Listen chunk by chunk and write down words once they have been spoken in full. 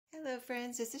Hello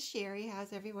friends, this is Sherry.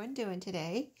 How's everyone doing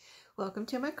today? Welcome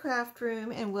to my craft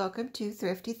room and welcome to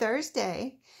Thrifty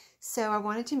Thursday. So I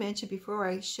wanted to mention before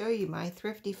I show you my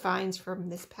thrifty finds from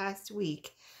this past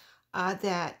week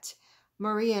that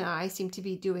Marie and I seem to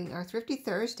be doing our Thrifty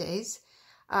Thursdays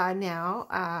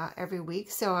now every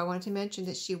week. So I wanted to mention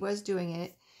that she was doing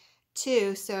it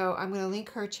too. So I'm going to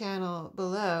link her channel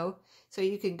below so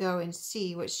you can go and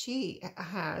see what she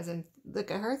has and look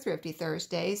at her Thrifty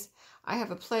Thursdays. I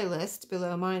have a playlist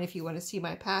below mine if you want to see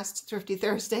my past Thrifty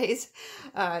Thursdays.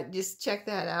 Just check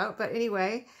that out. But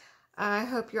anyway, I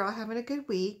hope you're all having a good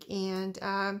week. And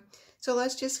so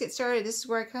let's just get started. This is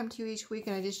where I come to you each week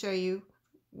and I just show you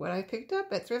what I picked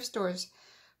up at thrift stores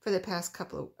for the past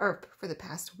for the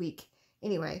past week.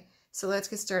 Anyway, so let's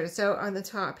get started. So on the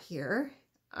top here,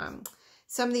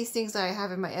 some of these things I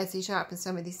have in my Etsy shop and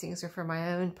some of these things are for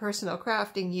my own personal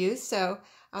crafting use. So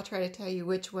I'll try to tell you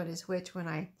which one is which when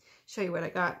I show you what I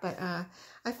got. But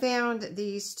I found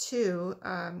these two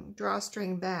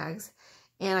drawstring bags,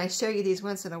 and I show you these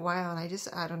once in a while, and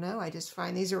I don't know, I just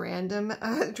find these random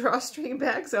drawstring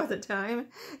bags all the time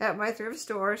at my thrift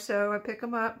store, so I pick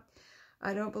them up.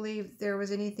 I don't believe there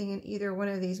was anything in either one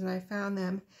of these when I found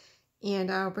them,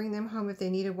 and I'll bring them home if they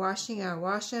needed washing. I'll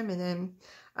wash them, and then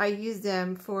I use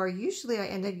them for, usually I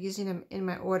end up using them in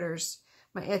my orders,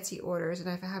 my Etsy orders, and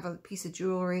if I have a piece of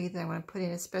jewelry that I want to put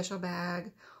in a special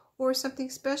bag, or something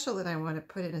special that I want to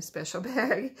put in a special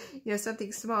bag, you know,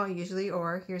 something small usually,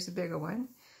 or here's a bigger one.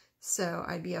 So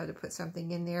I'd be able to put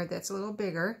something in there that's a little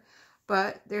bigger,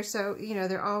 but they're so, you know,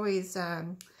 they're always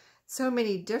so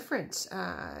many different,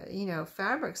 you know,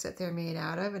 fabrics that they're made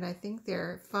out of, and I think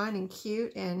they're fun and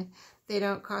cute, and they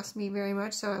don't cost me very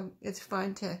much, so it's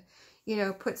fun to, you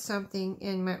know, put something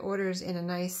in my orders in a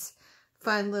nice,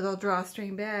 fun little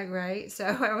drawstring bag, right? So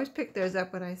I always pick those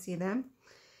up when I see them.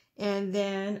 And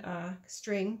then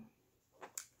string.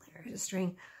 There's a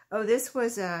string. Oh, this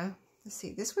was a, let's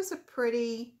see, this was a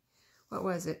pretty, what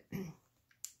was it?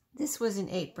 This was an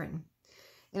apron.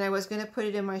 And I was going to put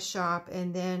it in my shop,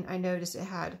 and then I noticed it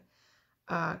had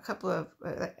a couple of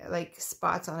like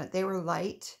spots on it. They were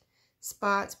light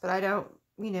spots, but I don't,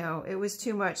 you know, it was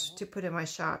too much to put in my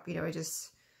shop. You know,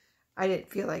 I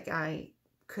didn't feel like I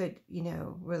could, you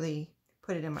know, really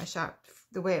put it in my shop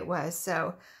the way it was.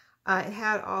 So it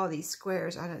had all these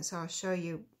squares on it, so I'll show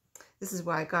you. This is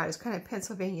what I got. It's kind of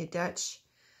Pennsylvania Dutch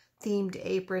themed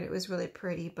apron. It was really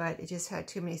pretty, but it just had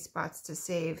too many spots to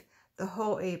save the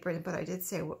whole apron. But I did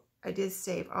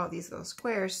save all these little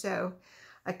squares, so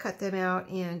I cut them out,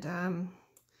 and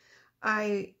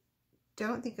I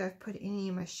don't think I've put any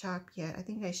in my shop yet. I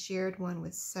think I shared one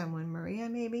with someone, Maria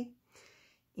maybe.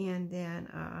 And then,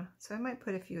 so I might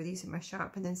put a few of these in my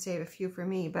shop and then save a few for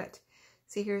me. But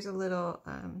see, here's a little,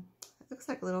 it looks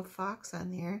like a little fox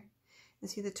on there. You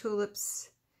see the tulips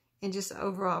and just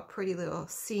overall pretty little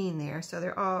scene there. So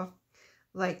they're all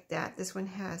like that. This one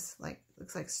has like,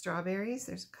 looks like strawberries.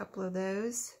 There's a couple of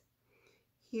those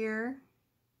here.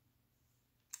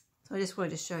 So I just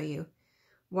wanted to show you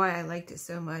why I liked it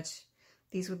so much.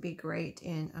 These would be great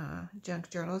in junk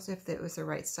journals if it was the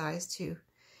right size too.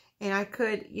 And I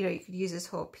could, you know, you could use this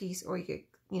whole piece, or you could,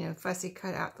 you know, fussy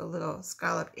cut out the little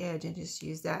scalloped edge and just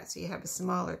use that so you have a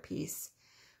smaller piece.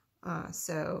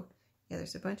 So, yeah,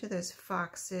 there's a bunch of those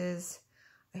foxes.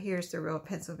 Here's the real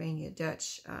Pennsylvania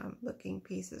Dutch looking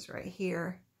pieces right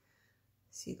here.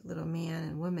 See the little man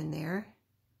and woman there.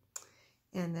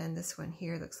 And then this one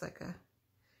here looks like a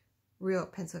real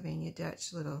Pennsylvania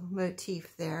Dutch little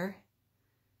motif there.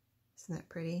 Isn't that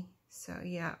pretty? So,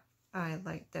 yeah, I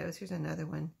like those. Here's another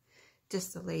one.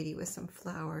 Just a lady with some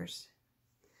flowers.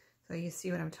 So you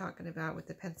see what I'm talking about with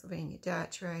the Pennsylvania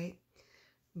Dutch, right?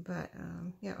 But,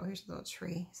 yeah, oh, here's a little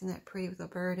tree. Isn't that pretty with a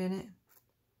bird in it?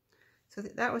 So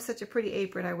that was such a pretty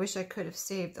apron. I wish I could have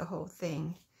saved the whole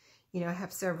thing. You know, I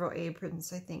have several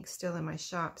aprons, I think, still in my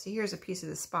shop. So here's a piece of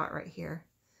the spot right here.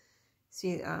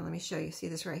 See, let me show you. See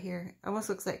this right here? Almost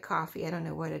looks like coffee. I don't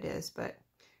know what it is, but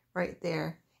right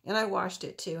there. And I washed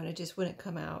it too, and it just wouldn't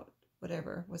come out,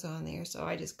 whatever was on there. So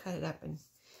I just cut it up and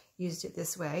used it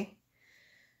this way.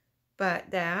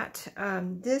 But that,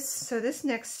 this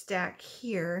next stack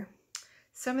here,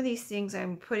 some of these things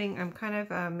I'm kind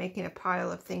of making a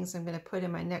pile of things I'm going to put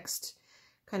in my next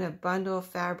kind of bundle,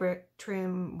 fabric,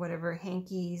 trim, whatever,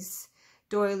 hankies,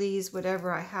 doilies,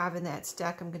 whatever I have in that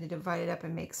stack. I'm going to divide it up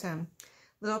and make some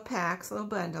little packs, little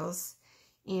bundles.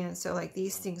 And so like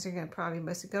these things are going to probably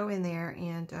mostly go in there.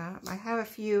 And I have a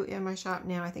few in my shop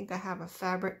now. I think I have a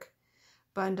fabric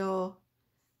bundle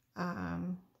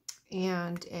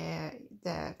and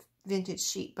the vintage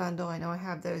sheet bundle. I know I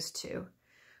have those too.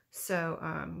 So,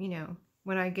 you know,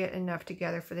 when I get enough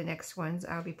together for the next ones,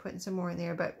 I'll be putting some more in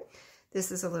there. But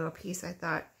this is a little piece I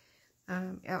thought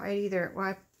I'd either,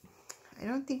 well, I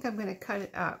don't think I'm going to cut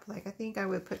it up. Like, I think I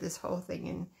would put this whole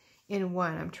thing in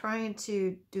one. I'm trying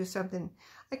to do something,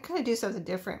 I kind of do something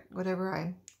different, whatever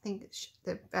I think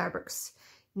the fabrics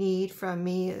need from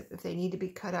me. If they need to be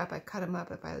cut up, I cut them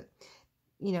up. If I,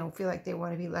 you know, feel like they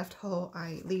want to be left whole,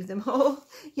 I leave them whole,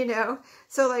 you know.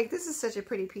 So, like, this is such a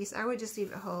pretty piece. I would just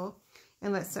leave it whole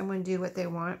and let someone do what they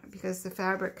want, because the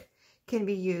fabric can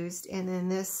be used. And then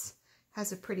this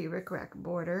has a pretty rickrack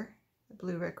border, the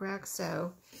blue rickrack.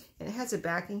 So, and it has a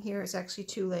backing here. It's actually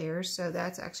 2 layers. So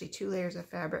that's actually 2 layers of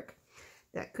fabric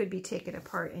that could be taken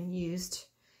apart and used,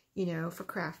 you know, for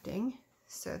crafting.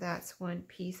 So that's one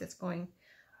piece that's going,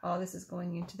 all this is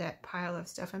going into that pile of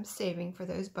stuff I'm saving for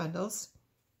those bundles.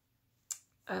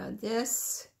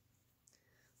 This,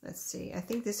 let's see, I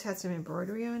think this had some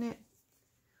embroidery on it.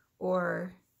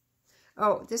 Or,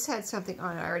 oh, this had something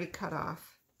on it I already cut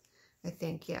off. I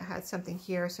think, yeah, it had something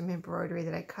here, some embroidery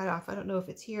that I cut off. I don't know if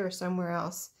it's here or somewhere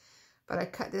else, but I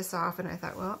cut this off and I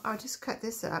thought, well, I'll just cut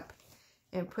this up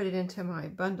and put it into my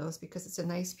bundles, because it's a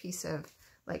nice piece of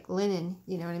like linen,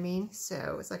 you know what I mean?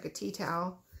 So it's like a tea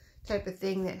towel type of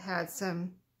thing that had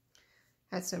some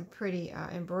pretty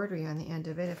embroidery on the end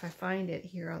of it. If I find it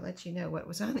here, I'll let you know what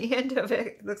was on the end of it.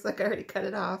 It looks like I already cut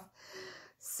it off.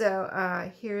 So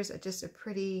here's just a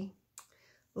pretty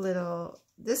little,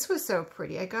 this was so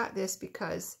pretty. I got this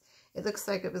because it looks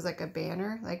like it was like a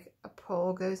banner, like a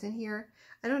pole goes in here.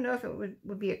 I don't know if it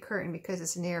would be a curtain because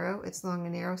it's narrow, it's long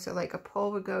and narrow. So like a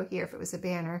pole would go here if it was a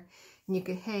banner, and you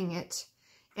could hang it.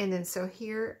 And then so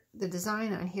here, the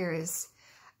design on here is,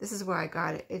 this is why I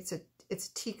got it. It's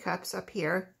teacups up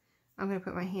here. I'm going to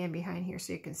put my hand behind here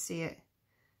so you can see it.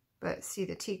 But see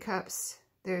the teacups?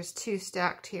 There's 2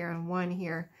 stacked here and 1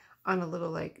 here on a little,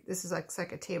 like, this is like, it's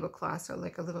like a tablecloth, so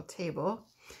like a little table.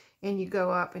 And you go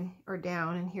up and or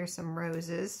down, and here's some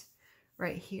roses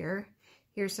right here.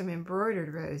 Here's some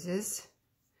embroidered roses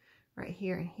right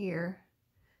here and here.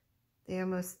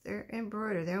 They're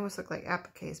embroidered. They almost look like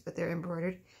appliques, but they're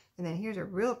embroidered. And then here's a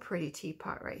real pretty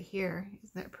teapot right here.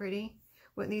 Isn't that pretty?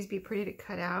 Wouldn't these be pretty to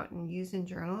cut out and use in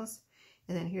journals?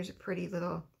 And then here's a pretty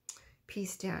little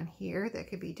piece down here that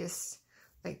could be just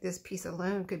like, this piece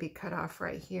alone could be cut off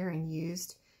right here and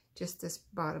used, just this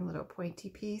bottom little pointy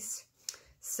piece.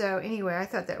 So anyway, I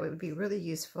thought that would be really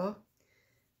useful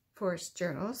for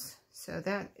journals. So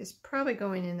that is probably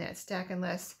going in that stack,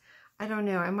 unless, I don't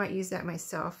know, I might use that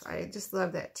myself. I just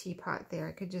love that teapot there.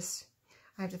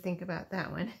 I have to think about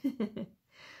that one.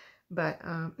 But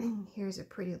here's a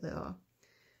pretty little,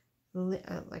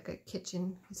 like a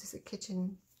kitchen, is this a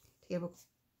kitchen table?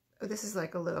 Oh, this is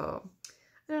like a little,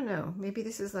 I don't know, maybe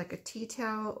this is like a tea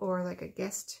towel or like a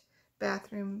guest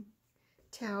bathroom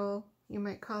towel, you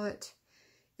might call it.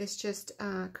 It's just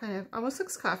kind of, almost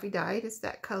looks coffee dyed. It's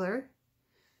that color,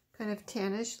 kind of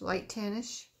tannish, light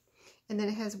tannish. And then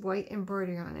it has white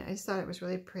embroidery on it. I just thought it was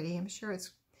really pretty. I'm sure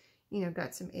it's, you know,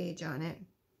 got some age on it.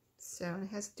 So it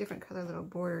has a different color little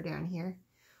border down here.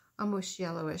 Almost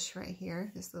yellowish right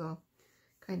here. This little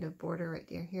kind of border right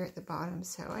there here at the bottom.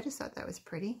 So I just thought that was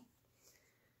pretty.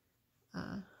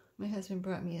 My husband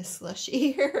brought me a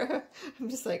slushie here. I'm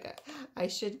just like, I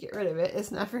should get rid of it.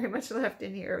 It's not very much left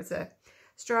in here. It was a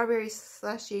strawberry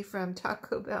slushie from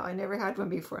Taco Bell. I never had one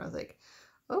before. I was like,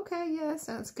 okay, yeah,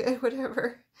 sounds good,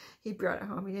 whatever. He brought it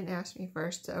home. He didn't ask me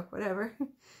first, so whatever.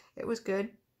 It was good.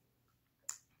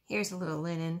 Here's a little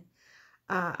linen.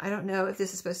 I don't know if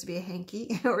this is supposed to be a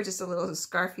hanky or just a little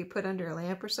scarf you put under a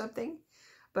lamp or something,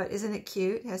 but isn't it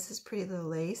cute? It has this pretty little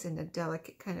lace and a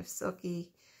delicate kind of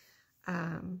silky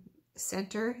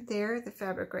center there, the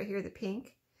fabric right here, the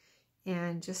pink.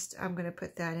 And just, I'm going to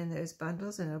put that in those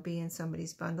bundles, and it'll be in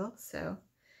somebody's bundle. So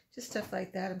just stuff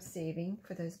like that I'm saving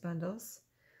for those bundles.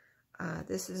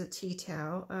 This is a tea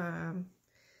towel.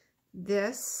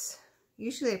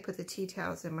 Usually I put the tea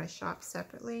towels in my shop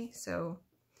separately. So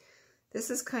this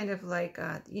is kind of like,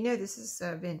 you know, this is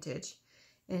vintage.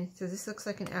 And so this looks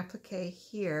like an applique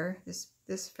here,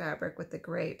 this fabric with the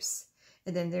grapes.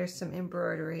 And then there's some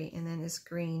embroidery, and then this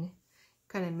green,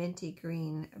 kind of minty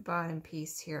green bottom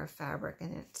piece here of fabric.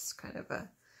 And it's kind of a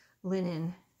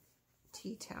linen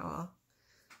tea towel.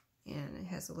 And it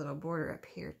has a little border up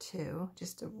here too,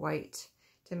 just a white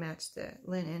to match the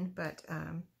linen, but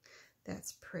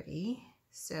that's pretty.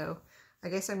 So I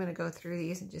guess I'm going to go through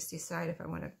these and just decide if I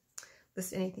want to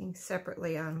list anything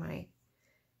separately on my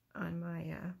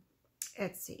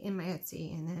Etsy,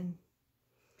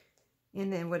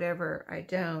 and then whatever I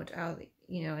don't, I'll,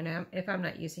 you know, and if I'm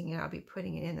not using it, I'll be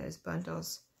putting it in those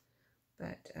bundles.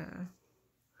 But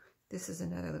This is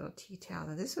another little tea towel.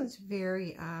 Now this one's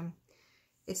very,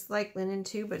 it's like linen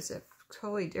too, but it's a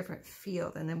totally different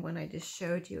feel than the one I just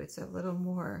showed you. It's a little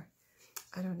more,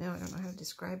 I don't know how to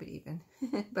describe it even,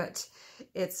 but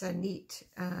it's a neat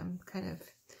kind of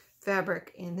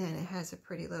fabric, and then it has a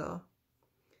pretty little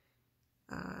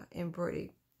embroidered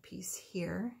piece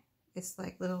here. It's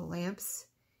like little lamps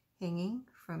hanging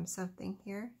from something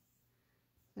here.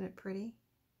 Isn't it pretty?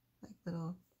 Like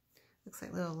little, looks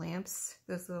like little lamps.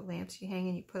 Those little lamps you hang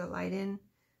and you put a light in.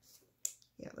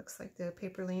 Yeah, it looks like the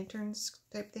paper lanterns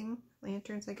type thing.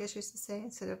 Lanterns, I guess you used to say,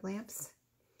 instead of lamps.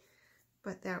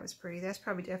 But that was pretty. That's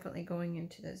probably definitely going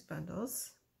into those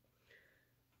bundles.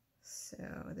 So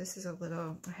this is a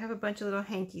little, I have a bunch of little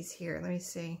hankies here. Let me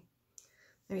see.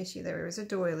 Let me see, there was a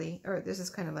doily, or this is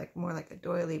kind of like more like a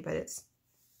doily, but it's,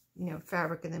 you know,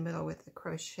 fabric in the middle with the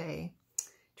crochet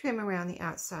trim around the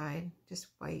outside, just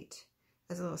white.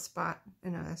 Has a little spot. Oh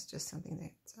no, that's just something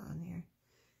that's on there.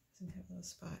 Doesn't have a little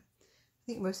spot. I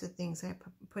think most of the things I'm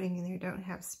putting in there don't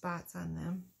have spots on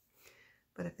them.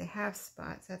 But if they have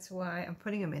spots, that's why I'm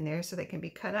putting them in there, so they can be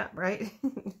cut up, right?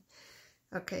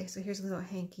 Okay, so here's a little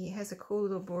hanky. It has a cool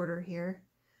little border here,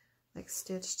 like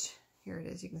stitched. Here it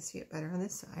is. You can see it better on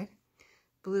this side.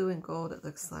 Blue and gold, it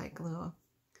looks like. A little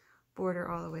border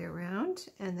all the way around,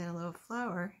 and then a little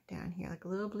flower down here, like a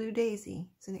little blue daisy.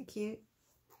 Isn't it cute?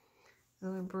 A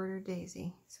little embroidered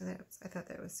daisy. So that was, I thought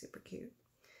that was super cute.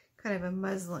 Kind of a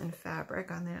muslin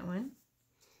fabric on that one.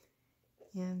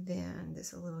 And then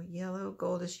this a little yellow,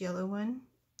 goldish yellow one.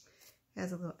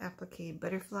 Has a little applique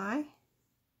butterfly.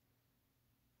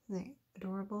 Isn't that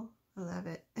adorable? I love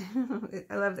it.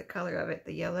 I love the color of it,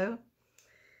 the yellow.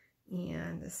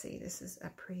 And let's see, this is a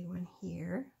pretty one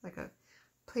here, like a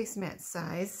placemat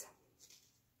size.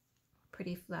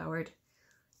 Pretty flowered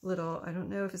little, I don't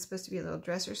know if it's supposed to be a little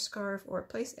dresser scarf or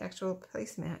a actual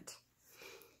placemat.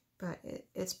 But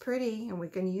it's pretty, and we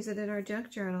can use it in our junk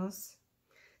journals.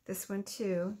 This one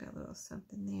too, got a little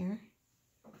something there.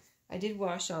 I did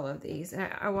wash all of these.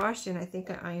 And I washed and I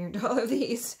think I ironed all of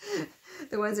these.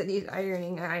 The ones that need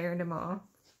ironing, I ironed them all.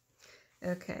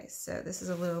 Okay, so this is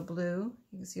a little blue.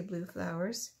 You can see blue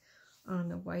flowers on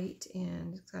the white,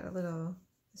 and it's got a little,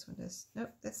 this one does,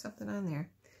 nope, that's something on there.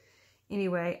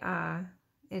 Anyway,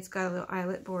 it's got a little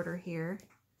eyelet border here.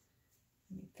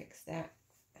 Let me fix that.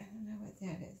 I don't know what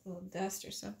that is, a little dust or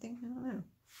something, I don't know.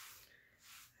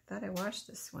 I thought I washed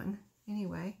this one.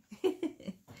 Anyway,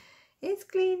 it's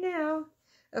clean now.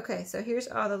 Okay, so here's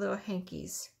all the little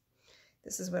hankies.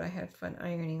 This is what I had fun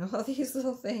ironing, all these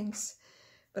little things.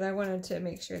 But I wanted to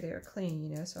make sure they were clean,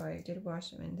 you know, so I did wash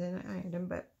them and then I ironed them.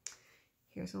 But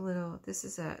here's a little, this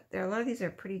is a lot of these are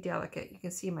pretty delicate. You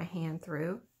can see my hand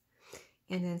through.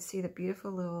 And then see the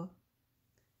beautiful little,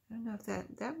 I don't know if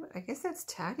that I guess that's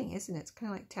tatting, isn't it? It's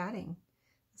kind of like tatting.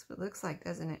 That's what it looks like,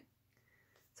 doesn't it?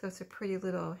 So it's a pretty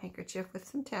little handkerchief with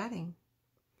some tatting.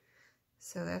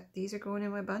 So that these are going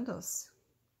in my bundles.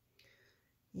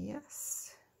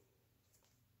 Yes.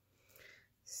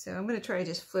 So I'm going to try to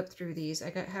just flip through these. I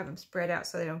have them spread out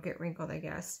so they don't get wrinkled, I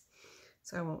guess.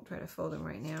 So I won't try to fold them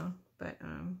right now. But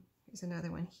here's another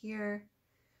one here.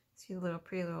 See the little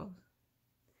pretty little,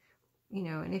 you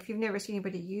know, and if you've never seen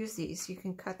anybody use these, you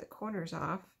can cut the corners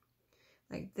off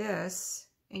like this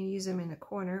and use them in a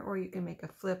corner, or you can make a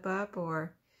flip up,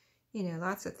 or, you know,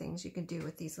 lots of things you can do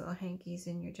with these little hankies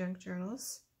in your junk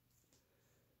journals.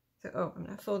 So, oh, I'm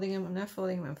not folding them,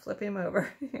 I'm flipping them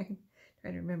over. Trying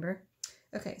to remember.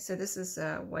 Okay, so this is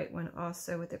a white one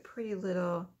also with a pretty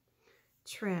little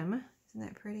trim. Isn't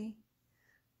that pretty?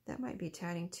 That might be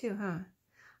tatting too, huh?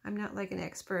 I'm not like an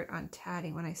expert on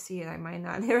tatting. When I see it, I might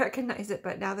not recognize it,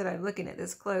 but now that I'm looking at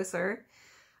this closer,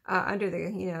 under the,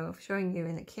 you know, showing you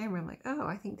in the camera, I'm like, oh,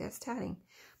 I think that's tatting.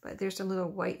 But there's some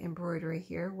little white embroidery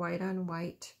here, white on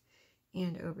white,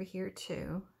 and over here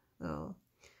too. Little,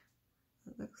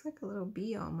 it looks like a little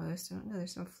bee almost. I don't know,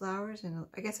 there's some flowers, and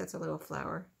I guess that's a little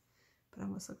flower, but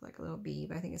almost look like a little bee,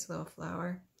 but I think it's a little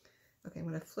flower. Okay, I'm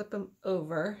going to flip them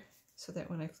over so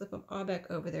that when I flip them all back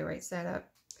over, they're right side up.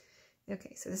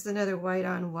 Okay, so this is another white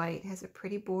on white. It has a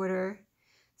pretty border,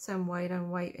 some white on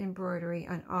white embroidery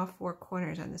on all four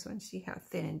corners on this one. See how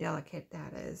thin and delicate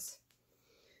that is.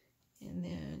 And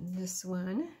then this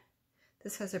one,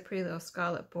 this has a pretty little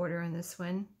scallop border on this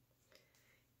one.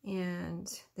 And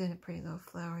then a pretty little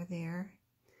flower there,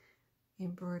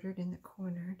 embroidered in the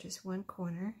corner, just one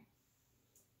corner.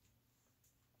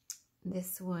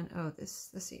 This one, oh, this,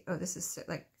 let's see, oh, this is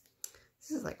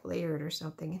like layered or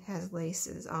something. It has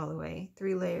laces all the way,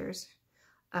 3 layers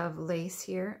of lace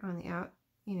here on the out,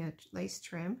 you know, lace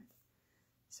trim.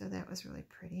 So that was really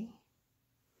pretty.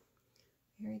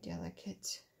 Very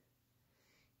delicate.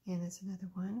 And there's another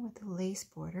one with a lace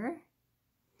border.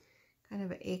 Kind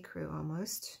of an ecru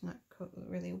almost, not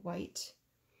really white.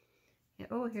 And,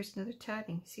 oh, here's another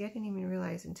tatting. See, I didn't even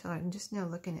realize until I'm just now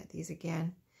looking at these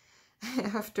again.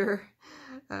 After,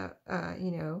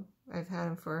 you know, I've had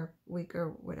them for a week or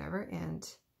whatever, and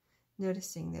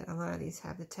noticing that a lot of these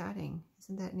have the tatting.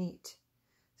 Isn't that neat?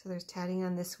 So there's tatting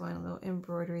on this one, a little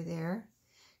embroidery there.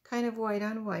 Kind of white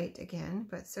on white again,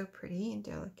 but so pretty and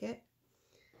delicate.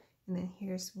 And then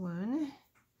here's one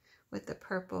with the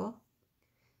purple.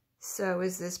 So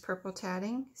is this purple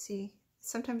tatting? See,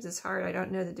 sometimes it's hard. I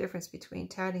don't know the difference between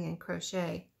tatting and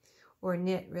crochet, or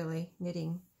knit, really,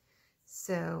 knitting.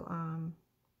 So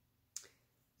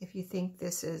if you think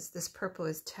this purple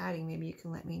is tatting, maybe you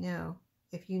can let me know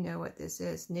if you know what this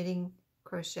is, knitting,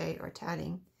 crochet, or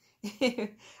tatting.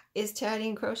 Is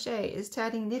tatting crochet? Is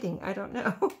tatting knitting? I don't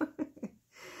know.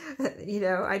 You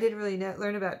know, I didn't really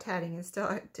learn about tatting until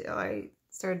I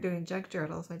started doing junk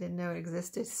journals. I didn't know it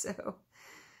existed. So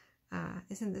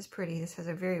isn't this pretty? This has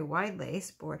a very wide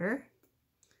lace border.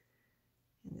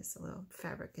 And this little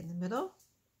fabric in the middle.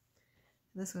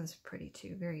 And this one's pretty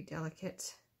too, very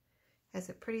delicate. Has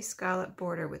a pretty scallop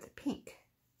border with a pink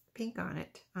on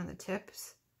it, on the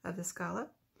tips of the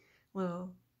scallop.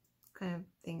 Little kind of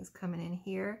things coming in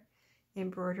here.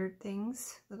 Embroidered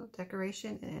things, little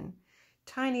decoration, and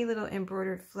tiny little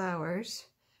embroidered flowers.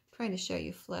 I'm trying to show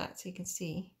you flat so you can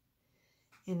see.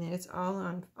 And then it's all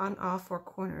on all four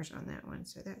corners on that one,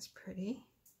 so that's pretty.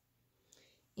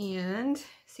 And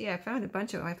see, I found a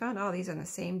bunch of them. I found all these on the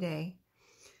same day.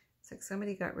 It's like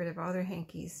somebody got rid of all their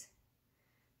hankies.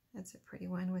 That's a pretty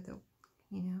one with a,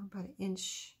 you know, about an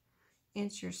inch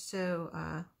or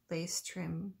so lace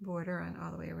trim border on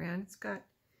all the way around. It's got,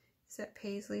 is that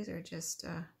paisleys or just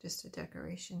a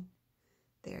decoration?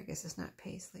 There, I guess it's not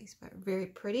paisleys, but very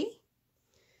pretty.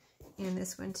 And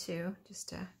this one too,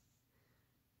 just a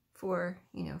four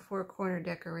corner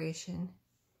decoration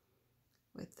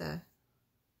with the,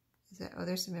 is that, oh,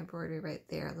 there's some embroidery right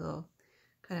there, a little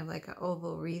kind of like an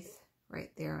oval wreath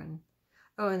right there. And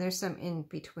oh, and there's some in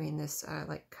between this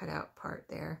like cutout part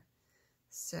there.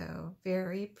 So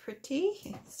very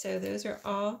pretty. So those are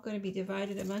all going to be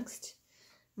divided amongst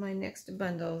my next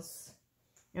bundles.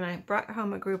 And I brought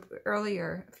home a group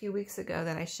earlier, a few weeks ago,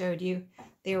 that I showed you.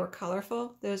 They were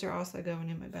colorful. Those are also going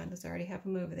in my bundles. I already have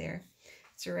them over there.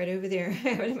 It's right over there. I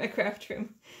have it in my craft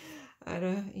room. I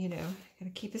don't, you know,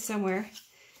 gotta keep it somewhere.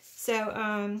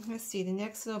 So let's see. The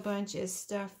next little bunch is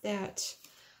stuff that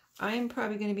I'm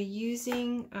probably going to be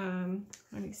using.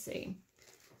 Let me see.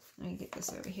 Let me get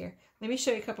this over here. Let me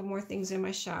show you a couple more things in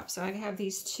my shop. So I have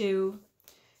these two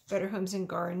Better Homes and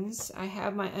Gardens. I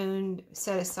have my own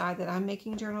set aside that I'm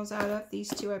making journals out of. These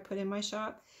two I put in my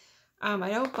shop. I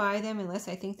don't buy them unless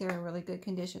I think they're in really good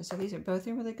condition. So these are both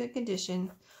in really good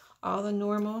condition. All the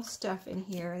normal stuff in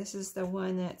here. This is the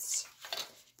one that's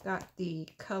got the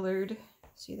colored,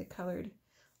 see the colored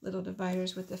little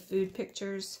dividers with the food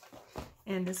pictures.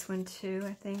 And this one too,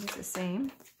 I think, is the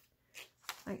same.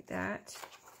 Like that.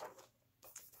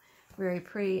 Very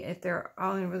pretty if they're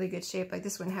all in really good shape. Like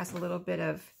this one has a little bit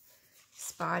of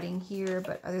spotting here,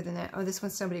 but other than that, oh, this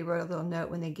one somebody wrote a little note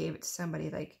when they gave it to somebody,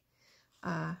 like,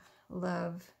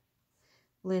 love,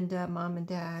 Linda, Mom and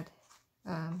Dad.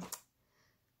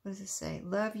 What does it say?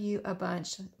 Love you a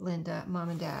bunch, Linda, Mom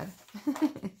and Dad.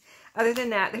 Other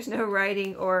than that, there's no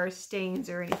writing or stains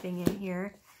or anything in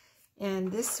here.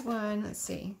 And this one, let's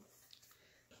see.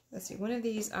 One of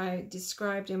these I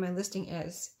described in my listing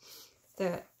as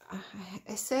the,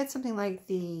 I said something like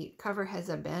the cover has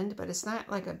a bend, but it's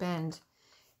not like a bend.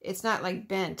 It's not like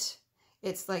bent.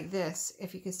 It's like this.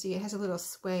 If you can see, it has a little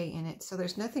sway in it. So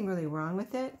there's nothing really wrong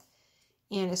with it.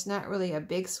 And it's not really a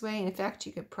big sway. In fact,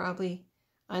 you could probably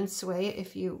unsway it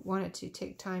if you wanted to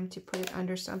take time to put it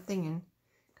under something and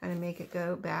kind of make it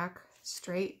go back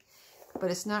straight.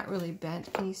 But it's not really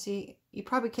bent. Can you see? You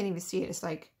probably can't even see it. It's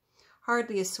like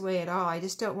hardly a sway at all. I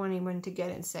just don't want anyone to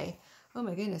get it and say, oh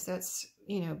my goodness, that's,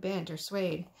 you know, bent or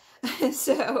swayed.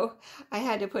 So I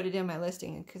had to put it in my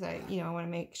listing because I want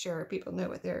to make sure people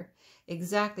know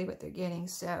exactly what they're getting.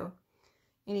 So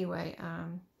anyway,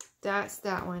 that's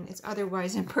that one. It's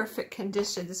otherwise in perfect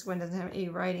condition. This one doesn't have any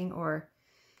writing or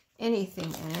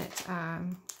anything in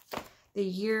it. The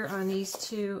year on these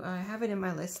two, I have it in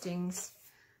my listings.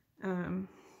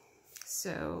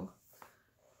 So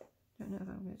I don't know if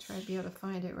I'm going to try to be able to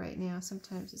find it right now.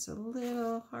 Sometimes it's a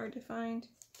little hard to find.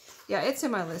 Yeah, it's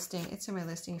in my listing. It's in my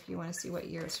listing if you want to see what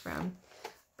year it's from.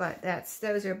 But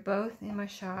those are both in my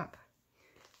shop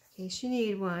in case you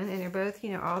need one. And they're both,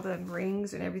 you know, all the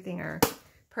rings and everything are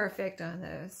perfect on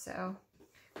those. So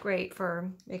great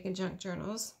for making junk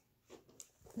journals.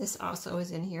 This also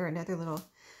is in here, another little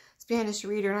Spanish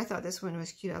reader, and I thought this one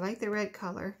was cute. I like the red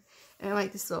color, and I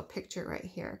like this little picture right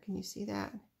here. Can you see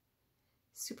that?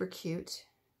 Super cute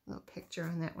little picture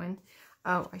on that one.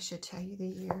 Oh, I should tell you the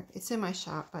year. It's in my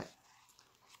shop, but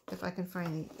if I can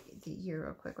find the year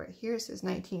real quick. Right here it says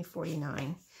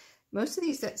 1949. Most of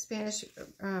these that Spanish,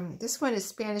 this one is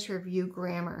Spanish Review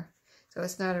Grammar. So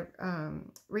it's not a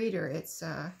reader, it's,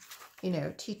 you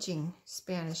know, teaching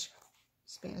Spanish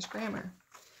grammar.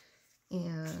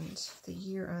 And the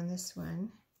year on this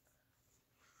one,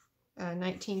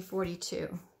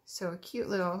 1942. So a cute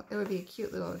little, it would be a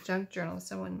cute little junk journal if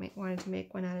someone wanted to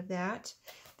make one out of that.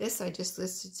 This I just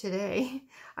listed today.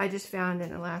 I just found it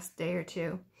in the last day or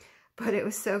two. But it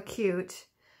was so cute.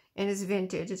 And it's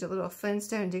vintage. It's a little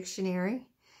Flintstone dictionary.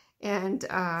 And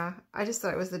I just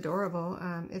thought it was adorable.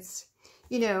 It's,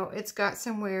 you know, it's got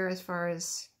somewhere as far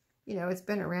as, you know, it's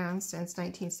been around since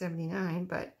 1979,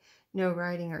 but no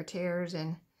writing or tears.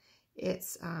 And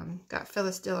it's got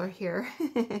Phyllis Diller here.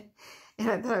 And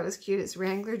I thought it was cute. It's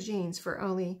Wrangler jeans for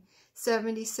only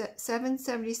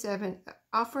 $7.77.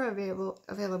 Offer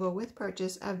available with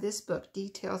purchase of this book.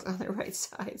 Details on the right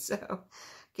side. So I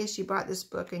guess you bought this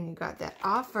book and you got that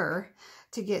offer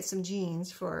to get some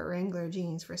jeans for Wrangler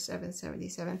jeans for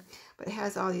 $7.77. But it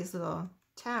has all these little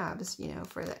tabs, you know,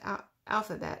 for the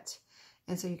alphabet.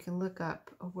 And so you can look up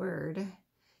a word,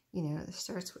 you know, that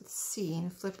starts with C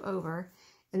and flip over.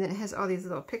 And then it has all these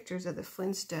little pictures of the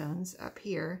Flintstones up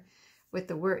here with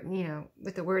the word, you know,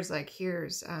 with the words like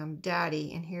here's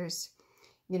Daddy and here's,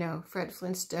 you know, Fred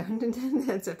Flintstone. And then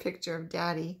that's a picture of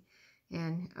Daddy.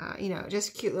 And, you know,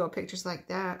 just cute little pictures like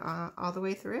that all the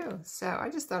way through. So I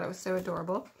just thought it was so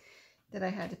adorable that I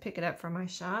had to pick it up from my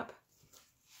shop.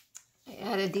 I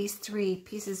added these 3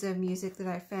 pieces of music that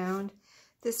I found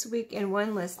this week in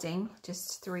one listing.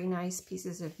 Just 3 nice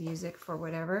pieces of music for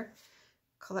whatever.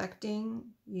 Collecting,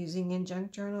 using in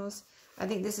junk journals. I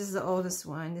think this is the oldest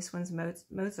one. This one's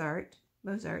Mozart.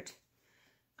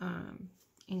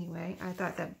 Anyway, I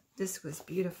thought that this was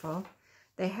beautiful.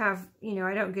 They have, you know,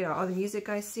 I don't get all the music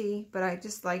I see, but I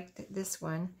just liked this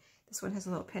one. This one has a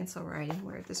little pencil writing,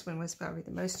 where this one was probably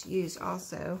the most used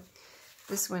also.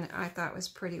 This one I thought was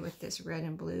pretty with this red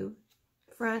and blue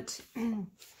front. And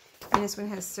this one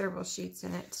has several sheets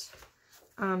in it.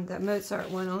 The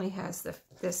Mozart one only has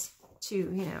this 2,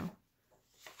 you know,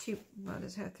 2, well,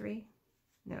 does it have 3?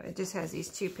 No, it just has these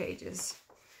 2 pages.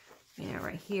 You know,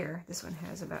 right here, this one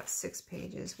has about 6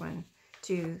 pages. 1,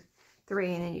 2,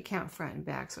 3, and then you count front and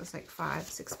back, so it's like 5,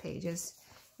 6 pages.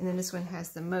 And then this one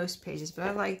has the most pages, but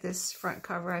I like this front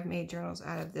cover. I've made journals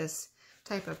out of this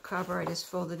type of cover. I just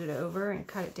folded it over and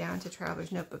cut it down to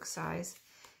traveler's notebook size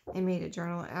and made a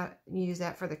journal out, use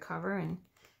that for the cover, and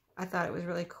I thought it was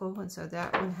really cool. And so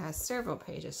that one has several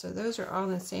pages. So those are all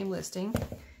in the same listing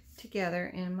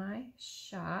together in my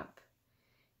shop.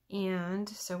 And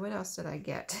so what else did I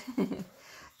get?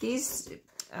 These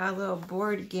little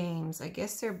board games. I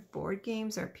guess they're board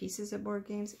games or pieces of board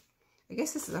games. I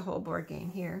guess this is a whole board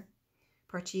game here.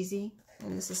 Parcheesi.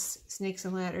 And this is Snakes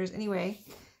and Ladders. Anyway,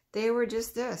 they were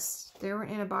just this. They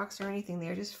weren't in a box or anything. They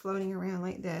were just floating around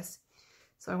like this.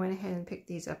 So I went ahead and picked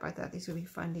these up. I thought these would be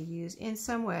fun to use in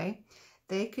some way.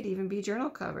 They could even be journal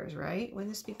covers, right?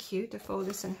 Wouldn't this be cute to fold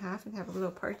this in half and have a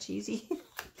little Parcheesi?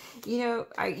 You know,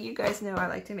 you guys know I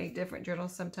like to make different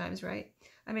journals sometimes, right?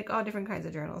 I make all different kinds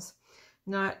of journals.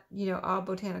 Not, you know, all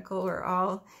botanical or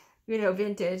all, you know,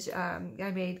 vintage.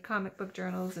 I made comic book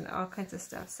journals and all kinds of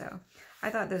stuff. So I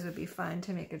thought those would be fun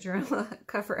to make a journal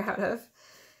cover out of.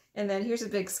 And then here's a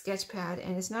big sketch pad.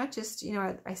 And it's not just, you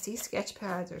know, I see sketch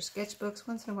pads or sketchbooks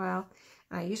once in a while.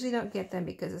 I usually don't get them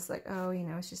because it's like, oh, you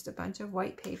know, it's just a bunch of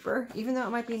white paper, even though it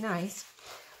might be nice.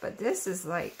 But this is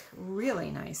like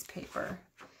really nice paper.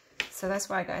 So that's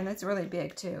why I got, and it's really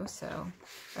big too. So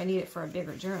if I need it for a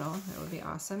bigger journal, it would be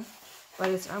awesome. But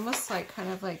it's almost like kind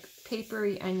of like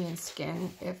papery onion skin,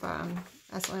 if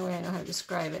that's the only way I know how to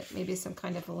describe it. Maybe some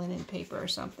kind of a linen paper or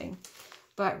something.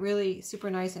 But really super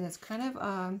nice, and it's kind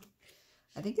of,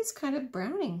 I think it's kind of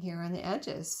browning here on the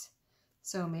edges.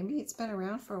 So maybe it's been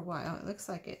around for a while. It looks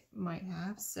like it might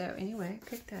have. So anyway, I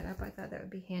picked that up. I thought that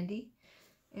would be handy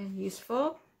and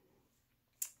useful.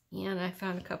 And I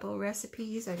found a couple of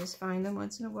recipes. I just find them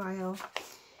once in a while.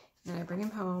 And I bring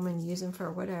them home and use them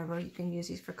for whatever. You can use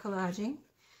these for collaging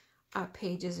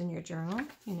pages in your journal,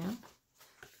 you know.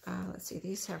 Let's see,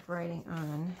 these have writing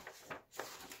on.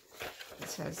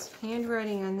 This has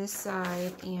handwriting on this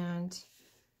side, and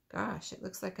gosh, it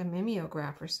looks like a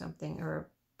mimeograph or something, or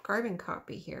a carbon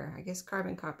copy here. I guess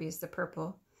carbon copy is the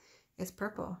purple. It's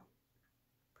purple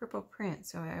print,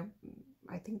 so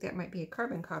I think that might be a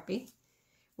carbon copy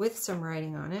with some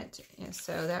writing on it. And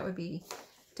so that would be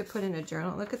to put in a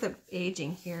journal. Look at the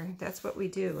aging here. That's what we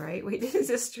do, right? We do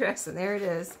distress, and there it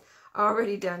is,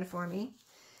 already done for me.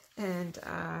 And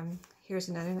here's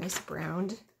another nice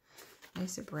browned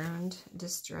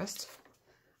distressed.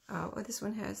 Oh, this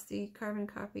one has the carbon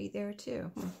copy there too.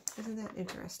 Isn't that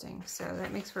interesting? So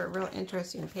that makes for a real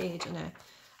interesting page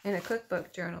in a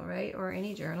cookbook journal, right? Or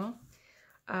any journal.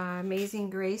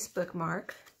 Amazing Grace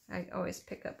bookmark. I always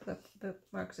pick up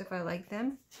bookmarks if I like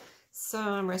them.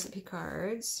 Some recipe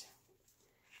cards.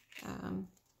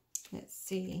 Let's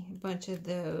see, a bunch of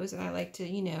those. And I like to,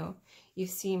 you know, you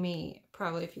see me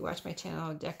probably if you watch my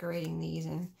channel decorating these,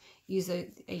 and I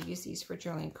use these for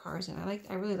journaling cards, and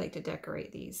I really like to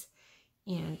decorate these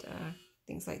and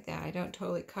things like that. I don't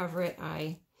totally cover it.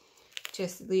 I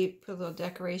just put a little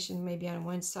decoration maybe on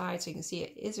one side so you can see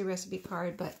it is a recipe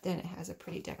card, but then it has a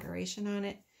pretty decoration on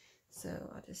it. So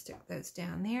I'll just stick those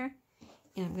down there.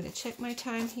 And I'm going to check my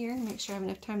time here and make sure I have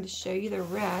enough time to show you the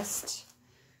rest.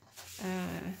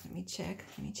 Let me check.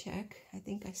 I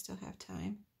think I still have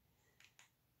time.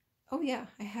 Oh yeah,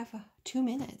 I have 2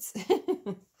 minutes.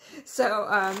 So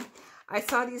I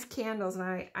saw these candles,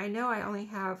 and I know I only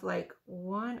have like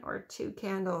 1 or 2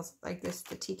 candles like this,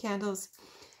 the tea candles,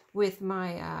 with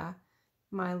my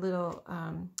my little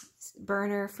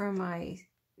burner from my,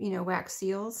 you know, wax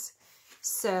seals.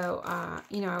 So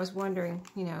you know, I was wondering,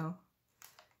 you know,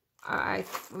 I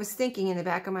was thinking in the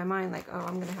back of my mind, like, oh,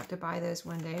 I'm going to have to buy those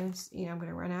one day. You know, I'm going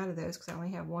to run out of those because I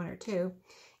only have 1 or 2.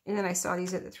 And then I saw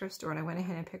these at the thrift store, and I went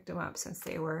ahead and picked them up since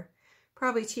they were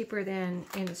probably cheaper than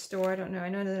in the store. I don't know. I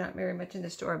know they're not very much in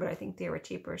the store, but I think they were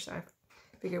cheaper. So I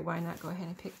figured why not go ahead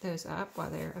and pick those up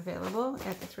while they're available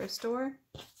at the thrift store.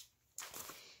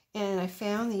 And I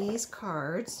found these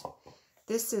cards.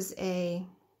 This is a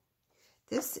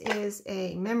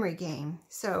memory game.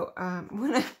 So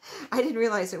when I didn't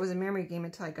realize it was a memory game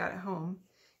until I got it home,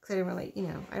 because I didn't really, you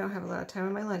know, I don't have a lot of time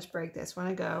on my lunch break. That's when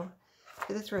I go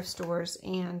to the thrift stores,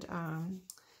 and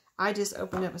I just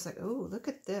opened up. I was like, oh, look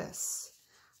at this,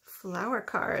 flower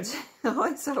cards. All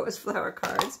I saw was flower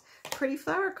cards, pretty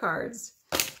flower cards,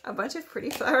 a bunch of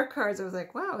pretty flower cards. I was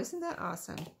like, wow, isn't that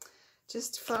awesome?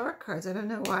 Just flower cards. I don't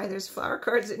know why there's flower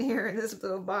cards in here in this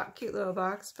little box, cute little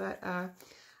box, but I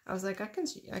was like, I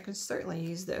can certainly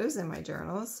use those in my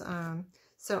journals.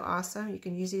 So awesome. You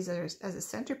can use these as a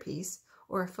centerpiece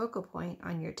or a focal point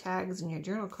on your tags and your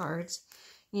journal cards,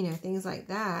 you know, things like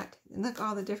that. And look,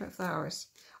 all the different flowers.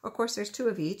 Of course, there's 2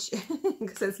 of each,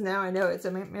 because now I know it's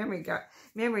a memory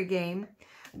game.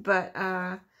 But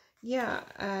yeah,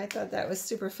 I thought that was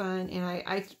super fun. And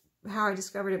how I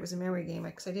discovered it was a memory game,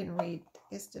 because I didn't read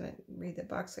the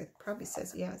box. It probably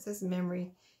says, yeah, it says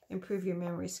memory. Improve your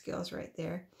memory skills right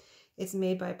there. It's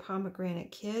made by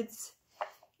Pomegranate Kids,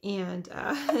 and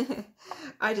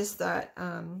I just thought,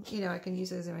 you know, I can use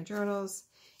those in my journals,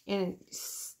 and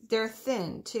they're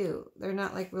thin too. They're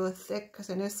not like really thick, because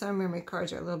I know some memory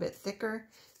cards are a little bit thicker.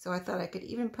 So I thought I could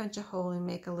even punch a hole and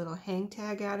make a little hang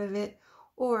tag out of it,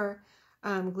 or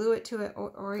glue it to it,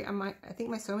 or I think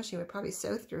my sewing machine would probably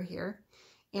sew through here.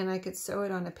 And I could sew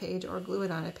it on a page or glue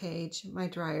it on a page. My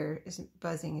dryer isn't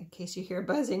buzzing, in case you hear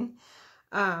buzzing.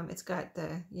 It's got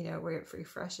the, you know, where it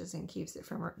refreshes and keeps it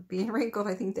from being wrinkled.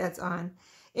 I think that's on.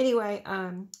 Anyway,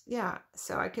 yeah,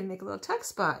 so I can make a little tuck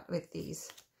spot with these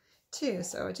too.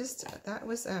 So that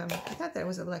was, I thought that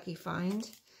was a lucky find.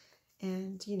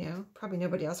 And, you know, probably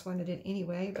nobody else wanted it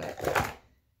anyway. But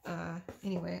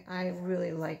anyway, I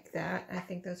really like that. I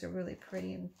think those are really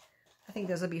pretty, and I think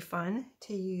those will be fun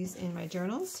to use in my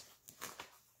journals.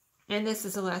 And this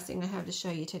is the last thing I have to show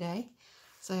you today.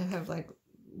 So I have like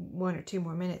 1 or 2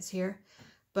 more minutes here.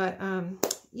 But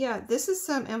yeah, this is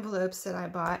some envelopes that I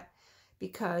bought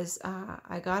because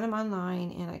I got them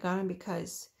online, and I got them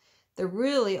because the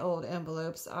really old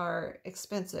envelopes are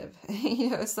expensive.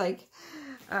 You know, it's like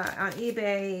on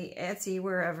eBay, Etsy,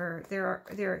 wherever,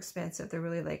 they're expensive. They're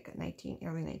really like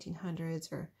early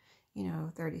 1900s, or, you know,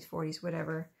 30s, 40s,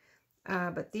 whatever.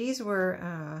 But these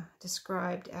were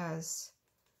described as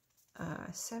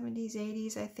 70s,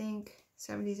 80s, I think.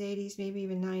 70s, 80s, maybe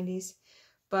even 90s.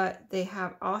 But they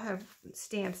all have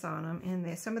stamps on them,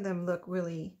 and some of them look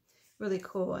really, really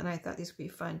cool. And I thought these would be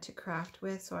fun to craft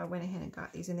with, so I went ahead and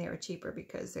got these, and they were cheaper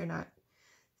because they're not,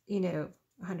 you know,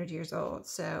 100 years old.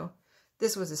 So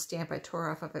this was a stamp I tore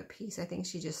off of a piece. I think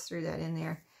she just threw that in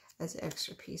there as an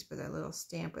extra piece with a little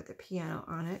stamp with a piano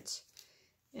on it.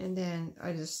 And then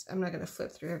I'm not going to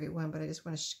flip through every one, but I just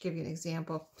want to give you an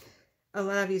example. A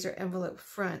lot of these are envelope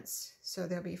fronts, so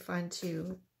they'll be fun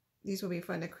these will be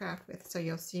fun to craft with. So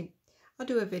you'll see, I'll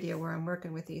do a video where I'm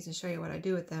working with these and show you what I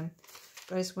do with them.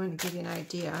 But I just wanted to give you an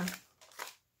idea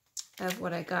of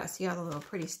what I got. See all the little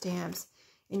pretty stamps.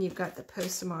 And you've got the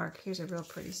postmark. Here's a real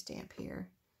pretty stamp here.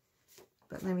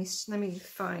 But let me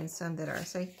find some that are.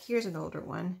 So here's an older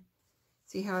one.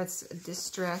 See how it's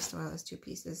distressed? Well, it's two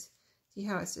pieces. See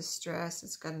how it's distressed?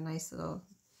 It's got a nice little,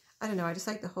 I don't know, I just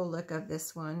like the whole look of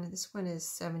this one. This one is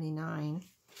 79.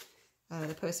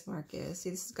 The postmark is. See,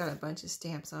 this has got a bunch of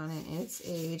stamps on it, and it's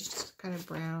aged, kind of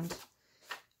browned.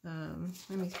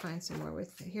 Let me find some more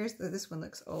with it. Here's this one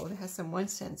looks old. It has some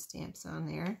 1-cent stamps on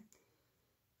there.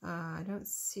 I don't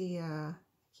see,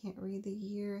 can't read the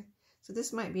year. So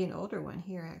this might be an older one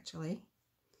here, actually.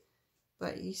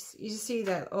 But you see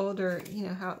that older, you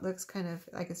know, how it looks kind of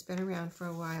like it's been around for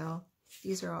a while.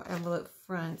 These are all envelope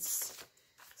fronts.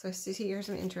 So I see here's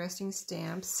some interesting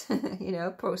stamps, you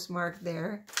know, postmark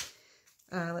there.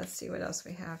 Let's see what else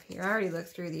we have here. I already looked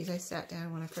through these. I sat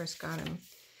down when I first got them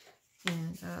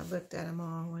and looked at them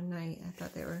all one night. I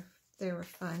thought they were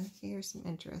fun. Here's some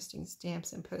interesting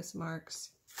stamps and postmarks.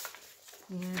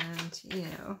 And, you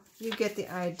know, you get the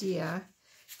idea.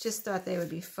 Just thought they would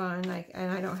be fun. And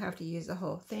I don't have to use the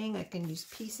whole thing. I can use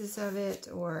pieces of it,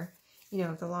 or, you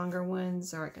know, the longer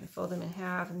ones, or I can fold them in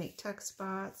half and make tuck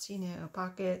spots, you know,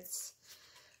 pockets,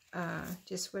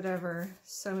 just whatever.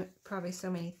 Probably so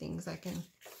many things I can,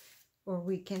 or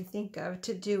we can think of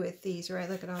to do with these, right?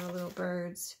 Look at all the little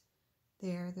birds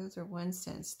there. Those are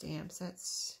 1-cent stamps.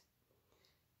 That's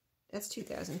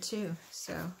 2002,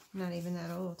 so not even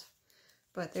that old.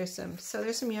 But there's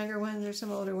some younger ones, there's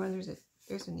some older ones.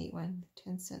 There's a neat one,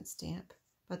 10-cent stamp.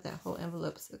 But that whole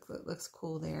envelope looks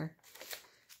cool there.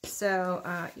 So,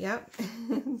 yep.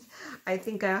 I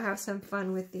think I'll have some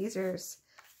fun with these. I'm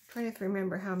trying to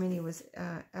remember how many was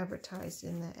advertised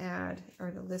in the ad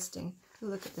or the listing. Ooh,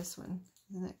 look at this one.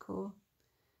 Isn't that cool?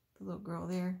 The little girl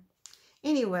there.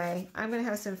 Anyway, I'm going to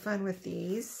have some fun with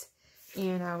these.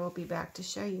 And I will be back to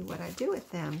show you what I do with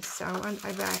them. So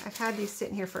I've had these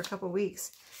sitting here for a couple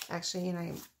weeks, actually, and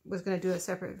I was going to do a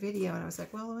separate video, and I was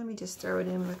like, well, let me just throw it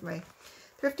in with my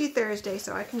Thrifty Thursday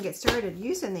so I can get started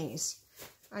using these.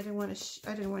 I didn't want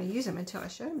to use them until I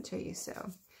showed them to you. So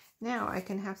now I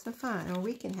can have some fun, or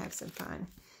we can have some fun.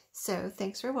 So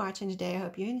thanks for watching today. I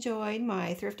hope you enjoyed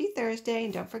my Thrifty Thursday,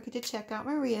 and don't forget to check out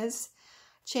Maria's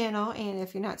channel. And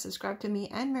if you're not subscribed to me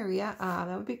and Maria,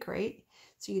 that would be great.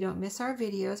 So you don't miss our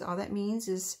videos. All that means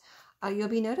is you'll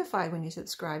be notified when you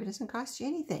subscribe. It doesn't cost you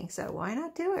anything. So why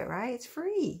not do it, right? It's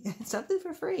free. It's something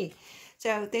for free.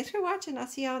 So thanks for watching. I'll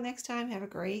see y'all next time. Have a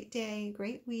great day,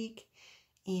 great week,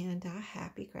 and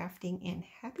happy crafting and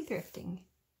happy thrifting.